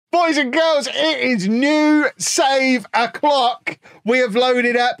Boys and girls, it is new save o'clock. We have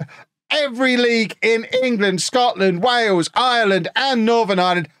loaded up every league in England, Scotland, Wales, Ireland, and Northern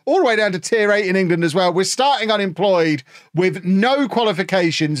Ireland, all the way down to tier 8 in England as well. We're starting unemployed with no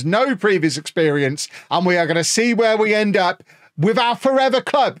qualifications, no previous experience, and we are going to see where we end up with our forever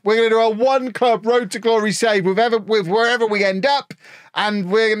club. We're going to do a one club road to glory save with wherever we end up.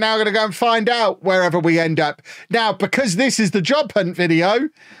 And we're now going to go and find out wherever we end up. Now, because this is the job hunt video,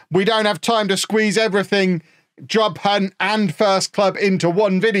 we don't have time to squeeze everything job hunt and first club into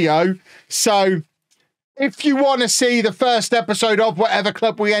one video. So if you want to see the first episode of whatever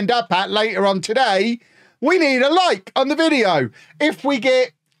club we end up at later on today, we need a like on the video. If we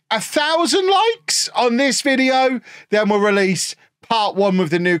get 1,000 likes on this video, then we'll release part 1 with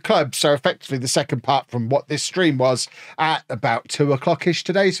the new club. So effectively the second part from what this stream was at about 2 o'clock-ish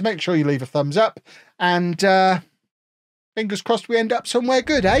today. So make sure you leave a thumbs up and fingers crossed we end up somewhere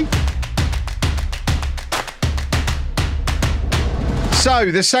good, eh?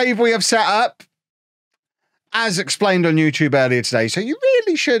 So the save we have set up, as explained on YouTube earlier today. So you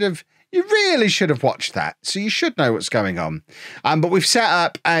really should have watched that. So you should know what's going on. But we've set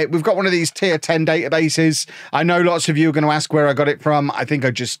up, we've got one of these tier 10 databases. I know lots of you are going to ask where I got it from. I think I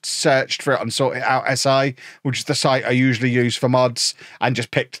just searched for it on Sort It Out SI, which is the site I usually use for mods, and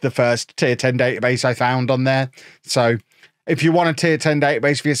just picked the first tier 10 database I found on there. So if you want a tier 10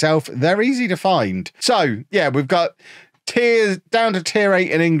 database for yourself, they're easy to find. So yeah, we've got tiers down to tier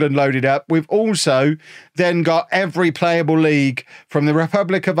 8 in England loaded up. We've also then got every playable league from the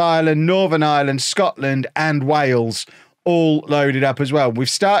Republic of Ireland, Northern Ireland, Scotland, and Wales all loaded up as well. We've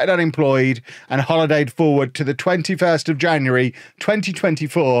started unemployed and holidayed forward to the 21st of January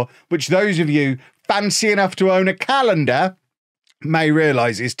 2024, which those of you fancy enough to own a calendar may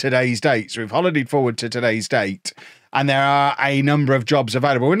realise is today's date. So we've holidayed forward to today's date, and there are a number of jobs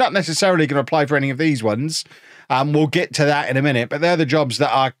available. We're not necessarily going to apply for any of these ones. We'll get to that in a minute, but they're the jobs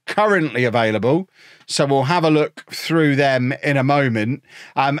that are currently available. So we'll have a look through them in a moment.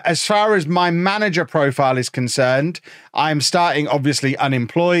 As far as my manager profile is concerned, I'm starting obviously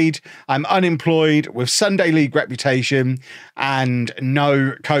unemployed. I'm unemployed with Sunday League reputation and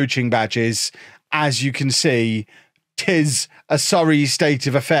no coaching badges. As you can see, 'tis a sorry state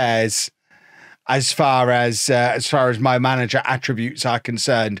of affairs as far as my manager attributes are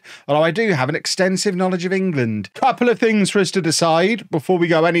concerned. Although I do have an extensive knowledge of England. Couple of things for us to decide before we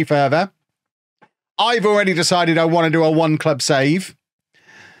go any further. I've already decided I want to do a one club save.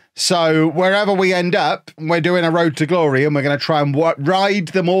 So wherever we end up, we're doing a road to glory, and we're going to try and ride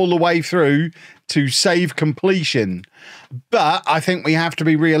them all the way through to save completion. But I think we have to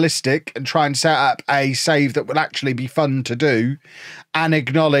be realistic and try and set up a save that will actually be fun to do, and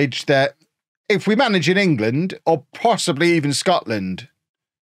acknowledge that if we manage in England, or possibly even Scotland,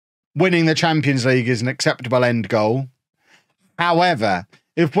 winning the Champions League is an acceptable end goal. However,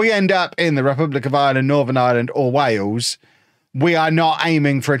 if we end up in the Republic of Ireland, Northern Ireland, or Wales, we are not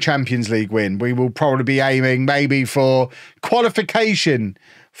aiming for a Champions League win. We will probably be aiming maybe for qualification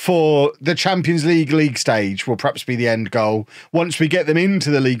for the Champions League stage will perhaps be the end goal. Once we get them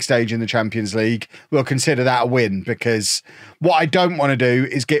into the league stage in the Champions League, we'll consider that a win, because what I don't want to do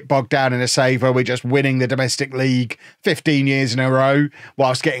is get bogged down in a save where we're just winning the domestic league 15 years in a row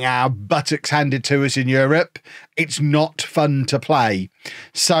whilst getting our buttocks handed to us in Europe. It's not fun to play.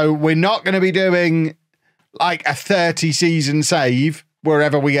 So we're not going to be doing like a 30 season save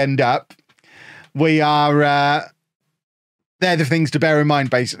wherever we end up. We are... they're the things to bear in mind,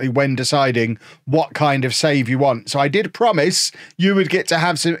 basically, when deciding what kind of save you want. So I did promise you would get to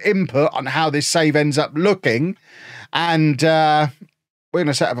have some input on how this save ends up looking. And we're going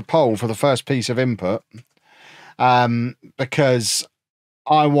to set up a poll for the first piece of input, because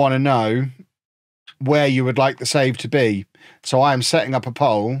I want to know where you would like the save to be. So I am setting up a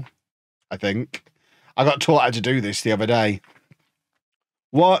poll, I think. I got taught how to do this the other day.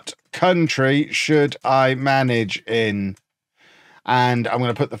 What country should I manage in? And I'm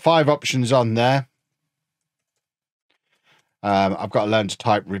going to put the 5 options on there. I've got to learn to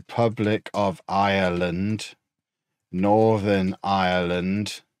type Republic of Ireland, Northern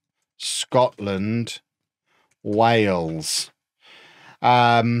Ireland, Scotland, Wales.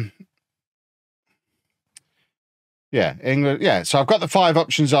 Yeah, England. Yeah, so I've got the 5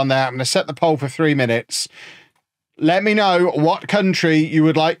 options on there. I'm going to set the poll for 3 minutes. Let me know what country you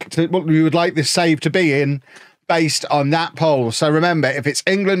would like this save to be in, based on that poll. So remember, if it's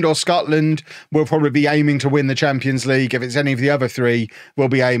England or Scotland, we'll probably be aiming to win the Champions League. If it's any of the other 3, we'll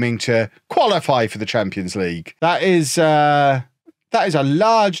be aiming to qualify for the Champions League. That is a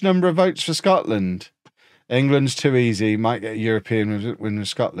large number of votes for Scotland. England's too easy. Might get a European win with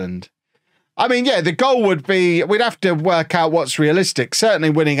Scotland. I mean, yeah, the goal would be, we'd have to work out what's realistic.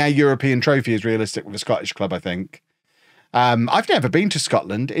 Certainly winning a European trophy is realistic with a Scottish club, I think. I've never been to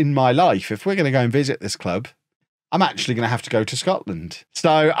Scotland in my life. If we're going to go and visit this club, I'm actually going to have to go to Scotland.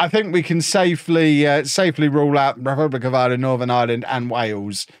 So I think we can safely rule out Republic of Ireland, Northern Ireland and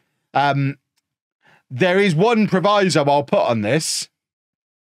Wales. There is one proviso I'll put on this.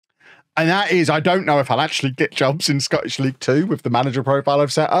 And that is, I don't know if I'll actually get jobs in Scottish League 2 with the manager profile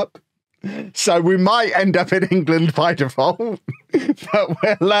I've set up. So we might end up in England by default.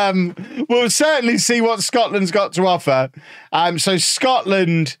 But we'll certainly see what Scotland's got to offer. So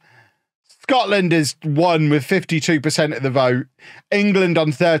Scotland has won with 52% of the vote. England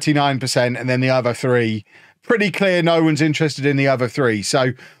on 39%, and then the other three. Pretty clear no one's interested in the other three.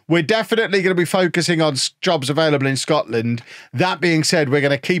 So we're definitely going to be focusing on jobs available in Scotland. That being said, we're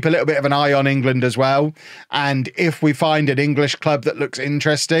going to keep a little bit of an eye on England as well. And if we find an English club that looks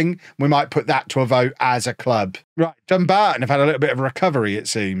interesting, we might put that to a vote as a club. Right, Dumbarton have had a little bit of a recovery, it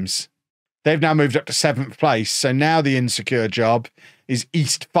seems. They've now moved up to 7th place. So now the insecure job is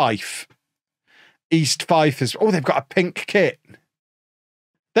East Fife. East Fife is... Oh, they've got a pink kit.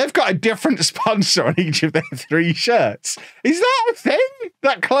 They've got a different sponsor on each of their 3 shirts. Is that a thing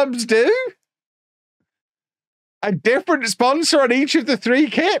that clubs do? A different sponsor on each of the 3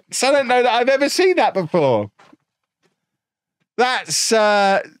 kits? I don't know that I've ever seen that before. That's,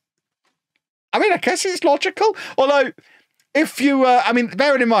 I mean, I guess it's logical. Although, if you, I mean,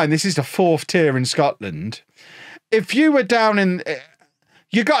 bearing in mind, this is the 4th tier in Scotland. If you were down in,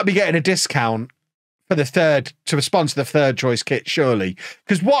 you got to be getting a discount for the third, to sponsor the 3rd choice kit, surely.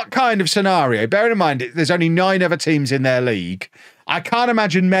 Because what kind of scenario, bearing in mind there's only 9 other teams in their league, I can't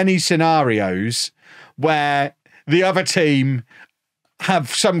imagine many scenarios where the other team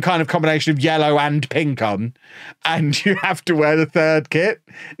have some kind of combination of yellow and pink on, and you have to wear the 3rd kit.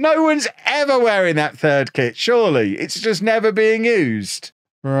 No one's ever wearing that 3rd kit, surely. It's just never being used.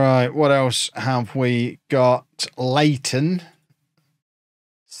 Right, what else have we got? Leighton.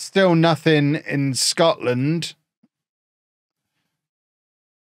 Still nothing in Scotland.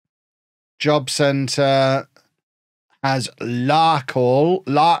 Job Centre has Larkhall.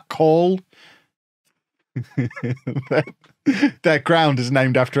 Their ground is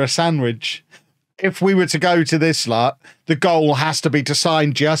named after a sandwich. If we were to go to this lot, the goal has to be to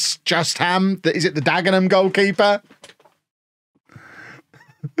sign Just Ham. Is it the Dagenham goalkeeper?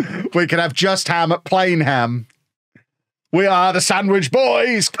 We can have Just Ham at Plainham. We are the Sandwich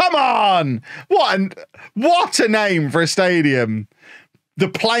Boys. Come on! What a name for a stadium. The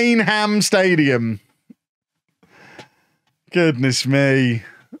Plainham Stadium. Goodness me.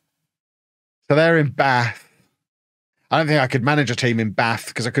 So they're in Bath. I don't think I could manage a team in Bath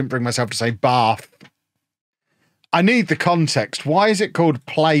because I couldn't bring myself to say Bath. I need the context. Why is it called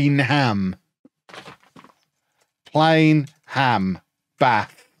Plainham? Plainham.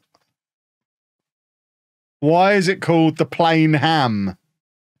 Bath. Why is it called the Plain Ham?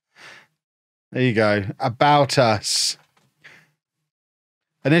 There you go. About us.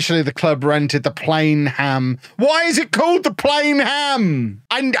 Initially, the club rented the Plain Ham. Why is it called the Plain Ham?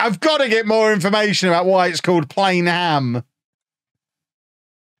 I've got to get more information about why it's called Plain Ham.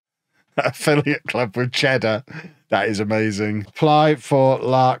 Affiliate club with cheddar. That is amazing. Apply for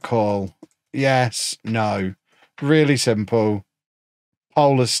Larkhall. Yes. No. Really simple.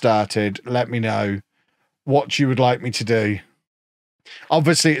 Poll has started. Let me know what you would like me to do.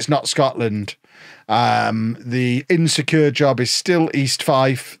 Obviously, it's not Scotland. The insecure job is still East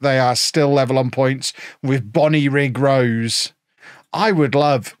Fife. They are still level on points with Bonnie Rig Rose. I would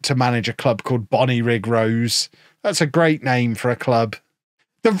love to manage a club called Bonnie Rig Rose. That's a great name for a club.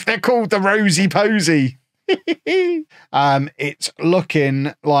 They're called the Rosy Posy. It's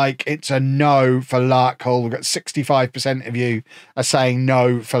looking like it's a no for Larkhall. We've got 65% of you are saying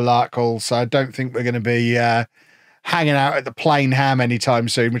no for Larkhall, so I don't think we're going to be hanging out at the Plain Ham anytime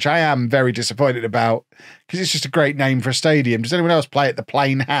soon, which I am very disappointed about because it's just a great name for a stadium. Does anyone else play at the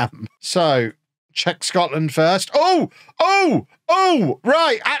Plain Ham? So check Scotland first. Oh,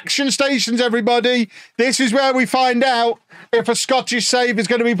 right. Action stations, everybody. This is where we find out if a Scottish save is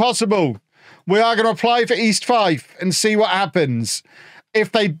going to be possible. We are going to apply for East Fife and see what happens.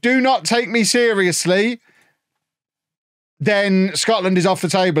 If they do not take me seriously, then Scotland is off the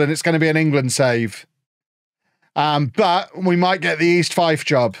table and it's going to be an England save. But we might get the East Fife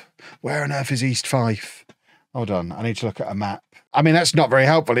job. Where on earth is East Fife? Hold on, I need to look at a map. I mean, that's not very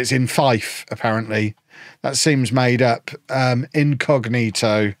helpful. It's in Fife, apparently. That seems made up.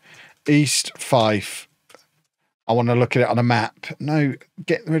 Incognito. East Fife. I want to look at it on a map. No,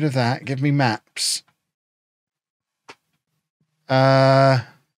 get rid of that. Give me maps.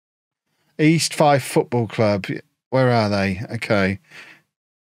 East Fife Football Club. Where are they? Okay.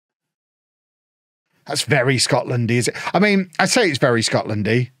 That's very Scotlandy, is it? I mean, I say it's very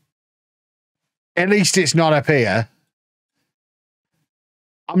Scotlandy. At least it's not up here.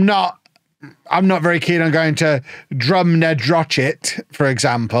 I'm not very keen on going to Drumnadrochit, for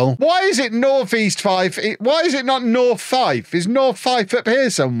example. Why is it North East Fife? Why is it not North Fife? Is North Fife up here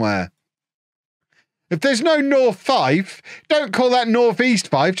somewhere? If there's no North Fife, don't call that North East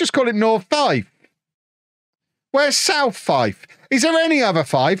Fife. Just call it North Fife. Where's South Fife? Is there any other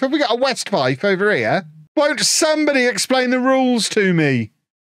Fife? Have we got a West Fife over here? Won't somebody explain the rules to me?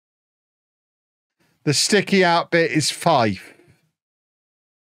 The sticky out bit is Fife.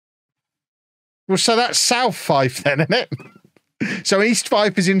 Well, so that's South Fife then, isn't it? So East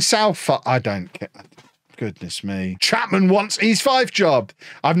Fife is in South Fife. I don't get that. Goodness me. Chapman wants East Fife job.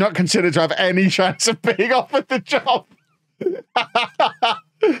 I've not considered to have any chance of being offered the job.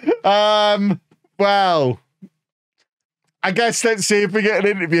 Well, I guess let's see if we get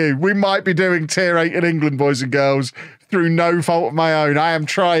an interview. We might be doing Tier 8 in England, boys and girls, through no fault of my own. I am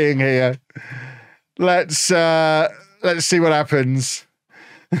trying here. Let's see what happens.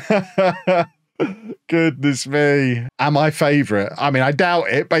 Goodness me. Am I favourite? I mean, I doubt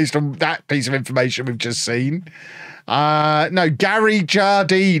it based on that piece of information we've just seen. No, Gary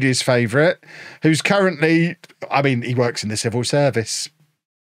Jardine is favourite, who's currently, I mean, he works in the civil service.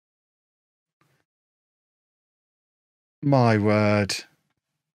 My word.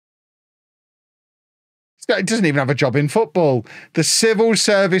 He doesn't even have a job in football. The civil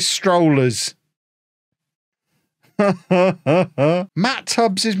service strollers. Matt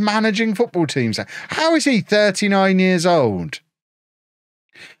Tubbs is managing football teams. How is he 39 years old?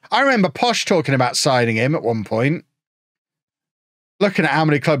 I remember Posh talking about signing him at one point. Looking at how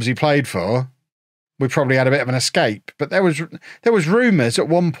many clubs he played for, we probably had a bit of an escape. But there was rumours at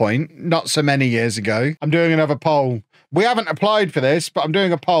one point, not so many years ago. I'm doing another poll. We haven't applied for this, but I'm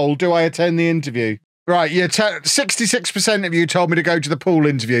doing a poll. Do I attend the interview? Right, 66% of you told me to go to the pool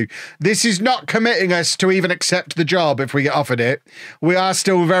interview. This is not committing us to even accept the job if we get offered it. We are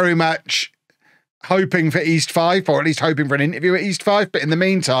still very much hoping for East Fife, or at least hoping for an interview at East Fife. But in the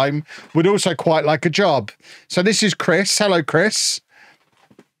meantime, we'd also quite like a job. So this is Chris. Hello, Chris.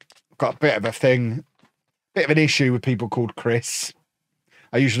 Got a bit of a thing, bit of an issue with people called Chris.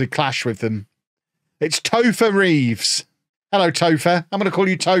 I usually clash with them. It's Topher Reeves. Hello, Topher. I'm going to call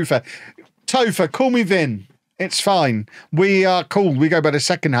you Topher. Topher, call me Vin. It's fine. We are cool. We go by the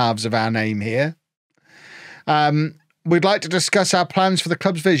second halves of our name here. We'd like to discuss our plans for the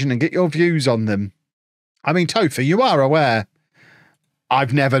club's vision and get your views on them. I mean, Topher, you are aware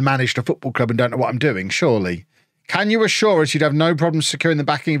I've never managed a football club and don't know what I'm doing, surely. Can you assure us you'd have no problem securing the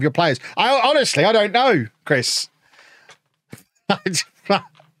backing of your players? Honestly, I don't know, Chris.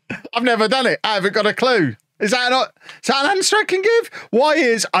 I've never done it. I haven't got a clue. Is that an answer I can give? Why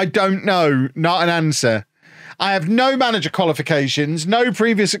is I don't know not an answer? I have no manager qualifications, no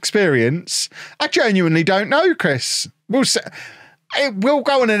previous experience. I genuinely don't know, Chris. We'll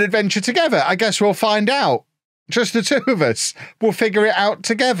go on an adventure together. I guess we'll find out. Just the two of us. We'll figure it out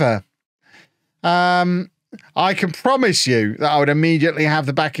together. I can promise you that I would immediately have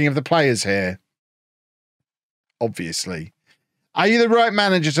the backing of the players here. Obviously. Are you the right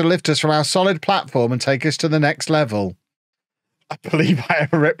manager to lift us from our solid platform and take us to the next level? I believe I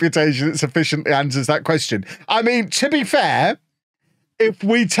have a reputation that sufficiently answers that question. I mean, to be fair, if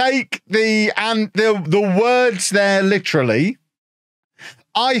we take the words there literally,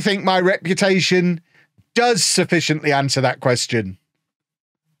 I think my reputation does sufficiently answer that question.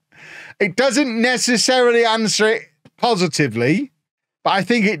 It doesn't necessarily answer it positively, but I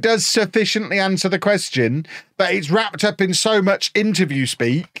think it does sufficiently answer the question, but it's wrapped up in so much interview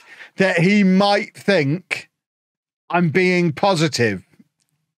speak that he might think I'm being positive.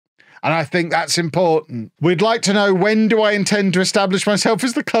 And I think that's important. We'd like to know, when do I intend to establish myself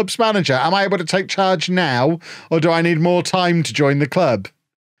as the club's manager? Am I able to take charge now, or do I need more time to join the club?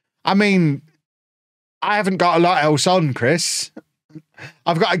 I mean, I haven't got a lot else on, Chris.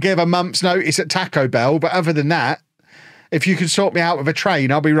 I've got to give a month's notice at Taco Bell, but other than that, if you can sort me out with a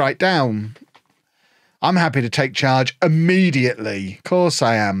train, I'll be right down. I'm happy to take charge immediately. Of course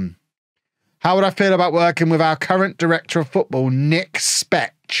I am. How would I feel about working with our current director of football, Nick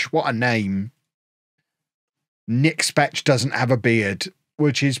Spetch? What a name. Nick Spetch doesn't have a beard,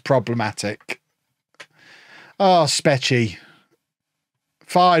 which is problematic. Oh, Spetchy.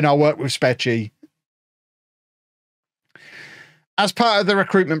 Fine, I'll work with Spetchy. As part of the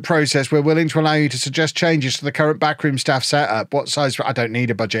recruitment process, we're willing to allow you to suggest changes to the current backroom staff setup. What size? I don't need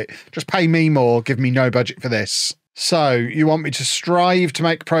a budget. Just pay me more. Give me no budget for this. So you want me to strive to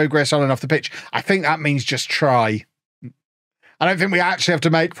make progress on and off the pitch? I think that means just try. I don't think we actually have to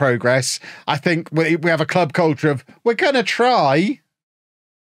make progress. I think we have a club culture of, we're going to try.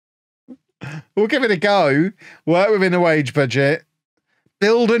 We'll give it a go. Work within the wage budget.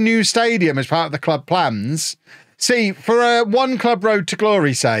 Build a new stadium as part of the club plans. See, for a one club road to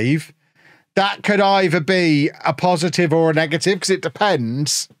glory save, that could either be a positive or a negative, because it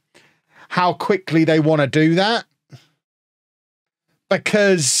depends how quickly they want to do that.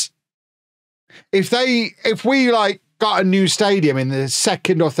 Because if we like got a new stadium in the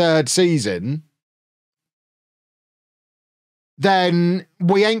second or third season, then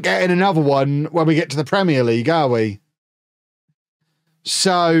we ain't getting another one when we get to the Premier League, are we?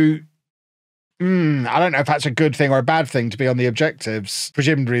 So, I don't know if that's a good thing or a bad thing to be on the objectives.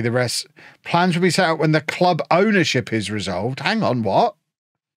 Presumably the rest plans will be set out when the club ownership is resolved. Hang on, what?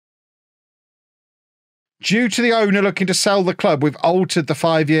 Due to the owner looking to sell the club, we've altered the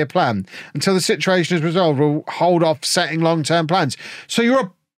 5-year plan. Until the situation is resolved, we'll hold off setting long-term plans. So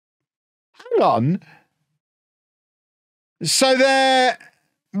hang on. So they're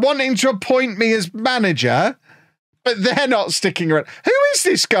wanting to appoint me as manager, but they're not sticking around. Who is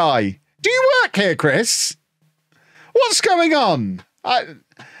this guy? Do you work here, Chris? What's going on? I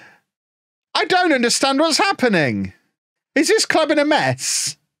don't understand what's happening. Is this club in a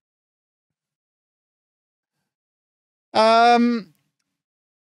mess? Yeah,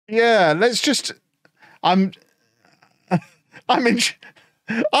 let's just, I'm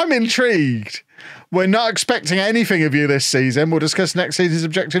intrigued. We're not expecting anything of you this season. We'll discuss next season's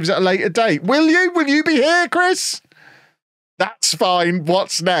objectives at a later date. Will you? Will you be here, Chris? That's fine.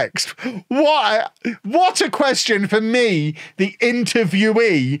 What's next? What a question for me, the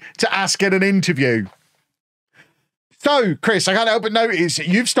interviewee, to ask in an interview. So, Chris, I can't help but notice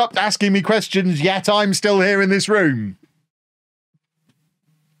you've stopped asking me questions, yet I'm still here in this room.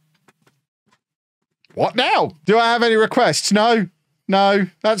 What now? Do I have any requests? No,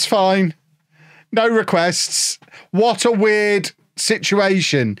 that's fine. No requests. What a weird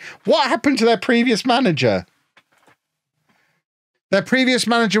situation. What happened to their previous manager? Their previous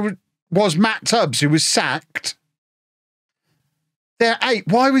manager was Matt Tubbs, who was sacked. They're 8.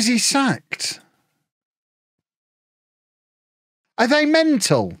 Why was he sacked? Are they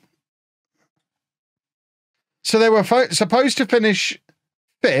mental? So they were supposed to finish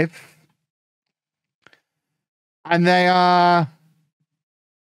 5th. And they are...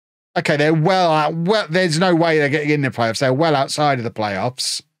 Okay, they're well out. Well, there's no way they're getting in the playoffs. They're well outside of the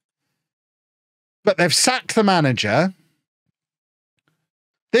playoffs. But they've sacked the manager.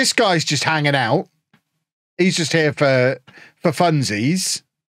 This guy's just hanging out. He's just here for funsies.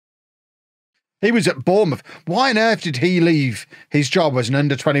 He was at Bournemouth. Why on earth did he leave his job as an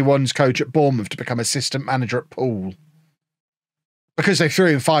under-21s coach at Bournemouth to become assistant manager at Poole? Because they threw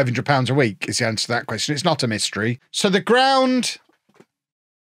in £500 a week is the answer to that question. It's not a mystery. So the ground...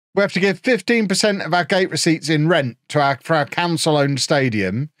 We have to give 15% of our gate receipts in rent to for our council-owned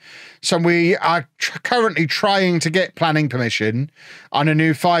stadium. So we are currently trying to get planning permission on a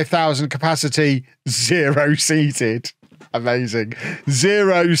new 5,000 capacity, 0-seated, amazing,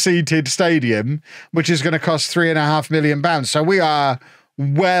 0-seated stadium, which is going to cost £3.5 million. So we are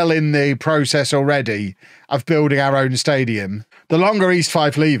well in the process already of building our own stadium. The longer East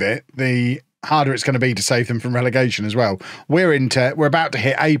Fife leave it, the harder it's going to be to save them from relegation as well. We're about to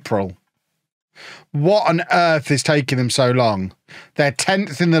hit April. What on earth is taking them so long? They're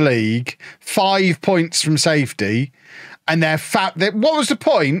 10th in the league, 5 points from safety, and what was the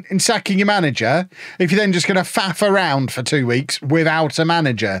point in sacking your manager if you're then just going to faff around for 2 weeks without a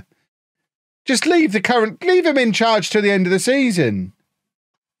manager? Just leave him in charge till the end of the season.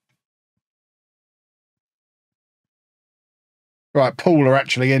 Right, Poole are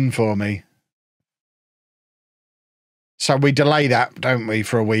actually in for me. So we delay that, don't we,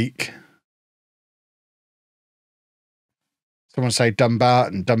 for a week? Someone say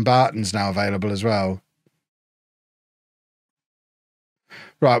Dumbarton. Dumbarton's now available as well.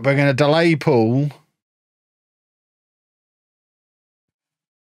 Right, we're going to delay Poole.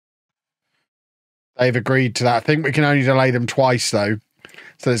 They've agreed to that. I think we can only delay them twice, though.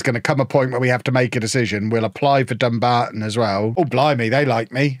 So there's going to come a point where we have to make a decision. We'll apply for Dumbarton as well. Oh, blimey, they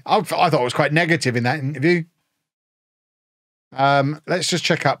like me. I thought it was quite negative in that interview. Let's just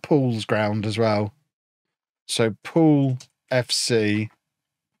check out Poole's ground as well. So Poole FC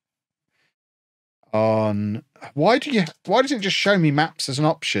on why does it just show me maps as an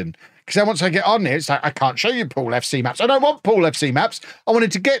option? Because then once I get on here, it's like I can't show you Poole FC maps. I don't want Poole FC maps. I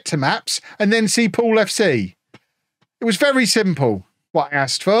wanted to get to maps and then see Poole FC. It was very simple what I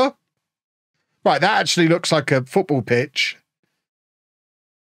asked for. Right, that actually looks like a football pitch.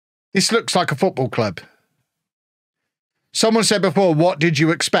 This looks like a football club. Someone said before, what did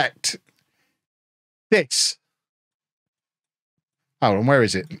you expect? This. Hold on, where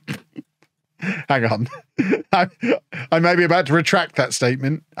is it? Hang on. I may be about to retract that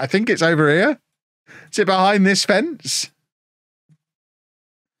statement. I think it's over here. Is it behind this fence?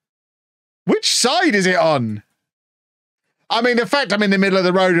 Which side is it on? I mean, the fact I'm in the middle of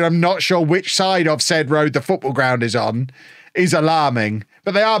the road and I'm not sure which side of said road the football ground is on is alarming.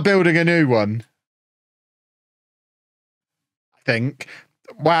 But they are building a new one. I think.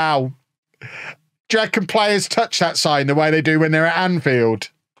 Wow. Do you reckon players touch that sign the way they do when they're at Anfield?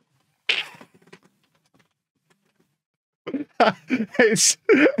 It's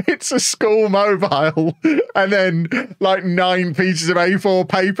a school mobile and then like 9 pieces of A4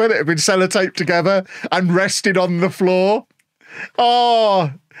 paper that have been sellotaped together and rested on the floor.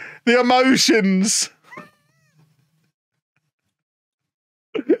 Oh, the emotions.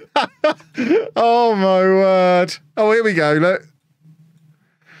 Oh my word. Oh, here we go, look.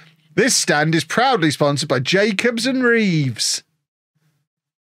 This stand is proudly sponsored by Jacobs and Reeves.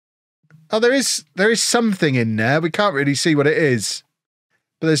 Oh, there is something in there. We can't really see what it is.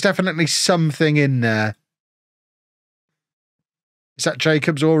 But there's definitely something in there. Is that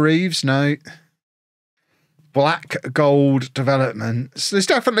Jacobs or Reeves? No. Black Gold Developments. There's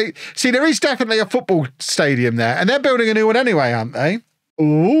definitely... See, there is definitely a football stadium there. And they're building a new one anyway, aren't they?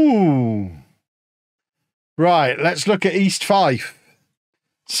 Ooh. Right, let's look at East Fife.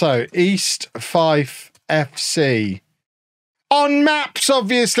 So, East Fife FC. On maps,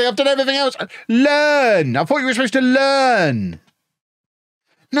 obviously. I've done everything else. Learn. I thought you were supposed to learn.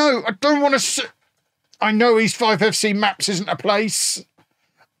 No, I don't want to... I know East Fife FC maps isn't a place.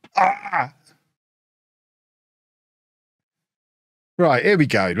 Ah. Right, here we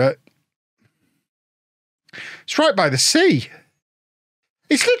go, look. It's right by the sea.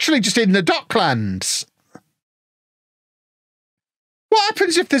 It's literally just in the docklands. What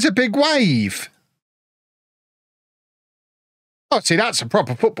happens if there's a big wave? Oh, see, that's a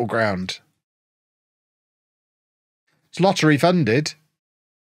proper football ground. It's lottery funded.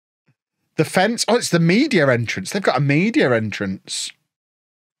 The fence. Oh, it's the media entrance. They've got a media entrance.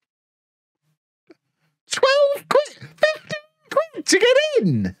 12 quid. 15 quid to get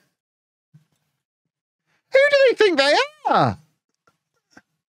in. Who do they think they are?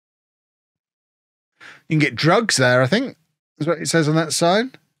 You can get drugs there, I think. That's what it says on that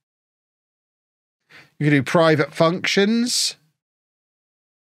sign. You can do private functions.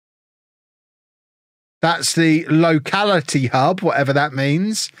 That's the locality hub, whatever that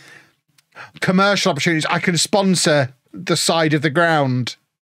means. Commercial opportunities. I can sponsor the side of the ground.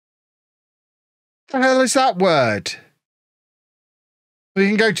 What the hell is that word? We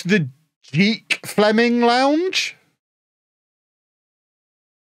can go to the Jeek Fleming Lounge.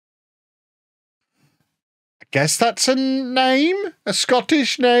 I guess that's a name, a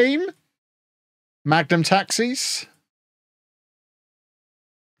Scottish name. Magnum Taxis.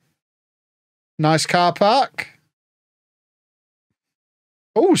 Nice car park.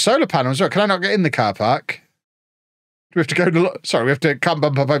 Oh, solar panels. Can I not get in the car park? Do we have to go to... Sorry, we have to come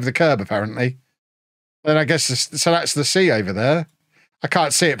bump up over the curb, apparently. Then I guess... So that's the sea over there. I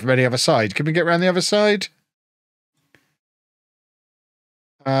can't see it from any other side. Can we get around the other side?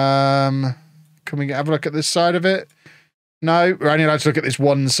 Can we have a look at this side of it? No, we're only allowed to look at this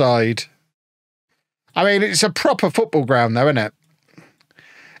one side. I mean, it's a proper football ground, though, isn't it?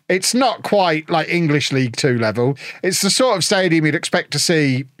 It's not quite like English League 2 level. It's the sort of stadium you'd expect to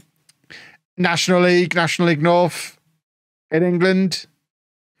see National League North in England.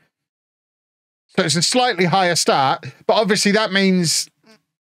 So it's a slightly higher start, but obviously that means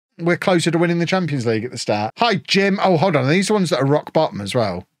we're closer to winning the Champions League at the start. Hi, Jim. Oh, hold on. Are these the ones that are rock bottom as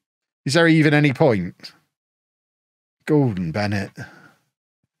well? Is there even any point? Gordon Bennett.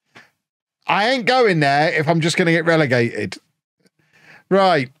 I ain't going there if I'm just going to get relegated.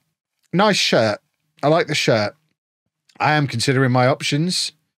 Right. Nice shirt. I like the shirt. I am considering my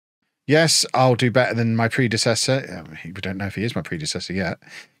options. Yes, I'll do better than my predecessor. We don't know if he is my predecessor yet.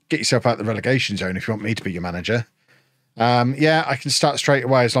 Get yourself out of the relegation zone if you want me to be your manager. Yeah, I can start straight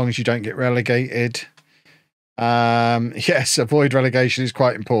away as long as you don't get relegated. Yes, avoid relegation is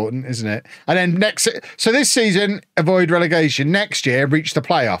quite important, isn't it? And then so this season, avoid relegation. Next year, reach the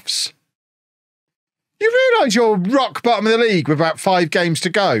playoffs. You realise you're rock bottom of the league with about 5 games to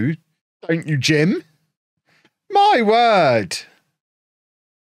go, don't you, Jim? My word.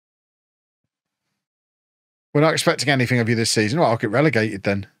 We're not expecting anything of you this season. Well, I'll get relegated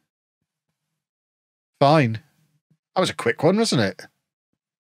then. Fine. That was a quick one, wasn't it?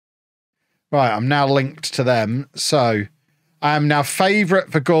 Right, I'm now linked to them. So I am now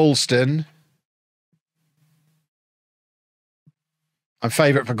favourite for Galston. I'm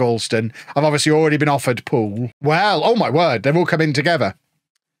favourite for Galston. I've obviously already been offered Poole. Well, oh my word, they've all come in together.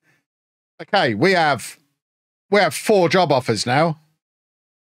 Okay, we have 4 job offers now.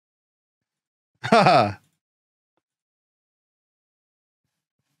 Well,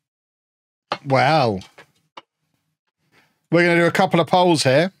 we're going to do a couple of polls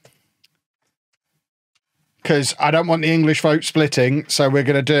here because I don't want the English vote splitting. So we're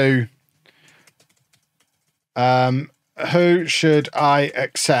going to do who should I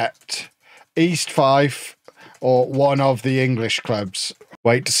accept? East Fife or one of the English clubs?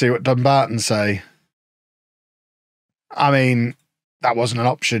 Wait to see what Dumbarton say. I mean, that wasn't an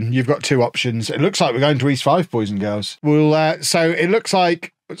option. You've got 2 options. It looks like we're going to East Fife, boys and girls. We'll so it looks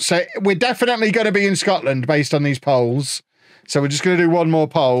like we're definitely going to be in Scotland based on these polls. So we're just going to do one more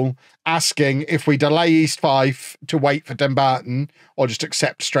poll asking if we delay East Fife to wait for Dumbarton or just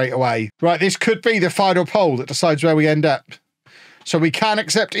accept straight away. Right, this could be the final poll that decides where we end up. So we can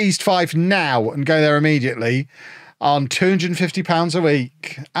accept East Fife now and go there immediately on £250 a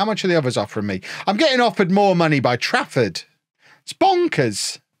week. How much are the others offering me? I'm getting offered more money by Trafford. It's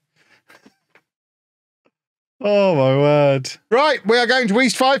bonkers. Oh, my word. Right, we are going to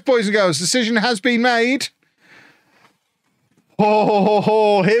East Fife, boys and girls. Decision has been made.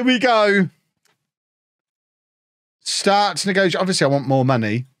 Oh, here we go. Start to negotiate. Obviously, I want more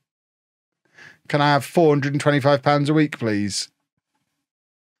money. Can I have £425 a week, please?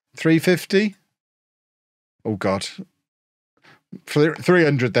 350? Oh, God.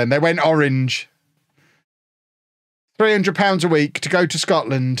 300 then. They went orange. £300 a week to go to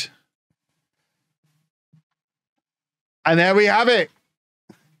Scotland. And there we have it.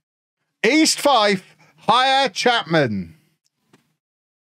 East Fife, hire Chapman.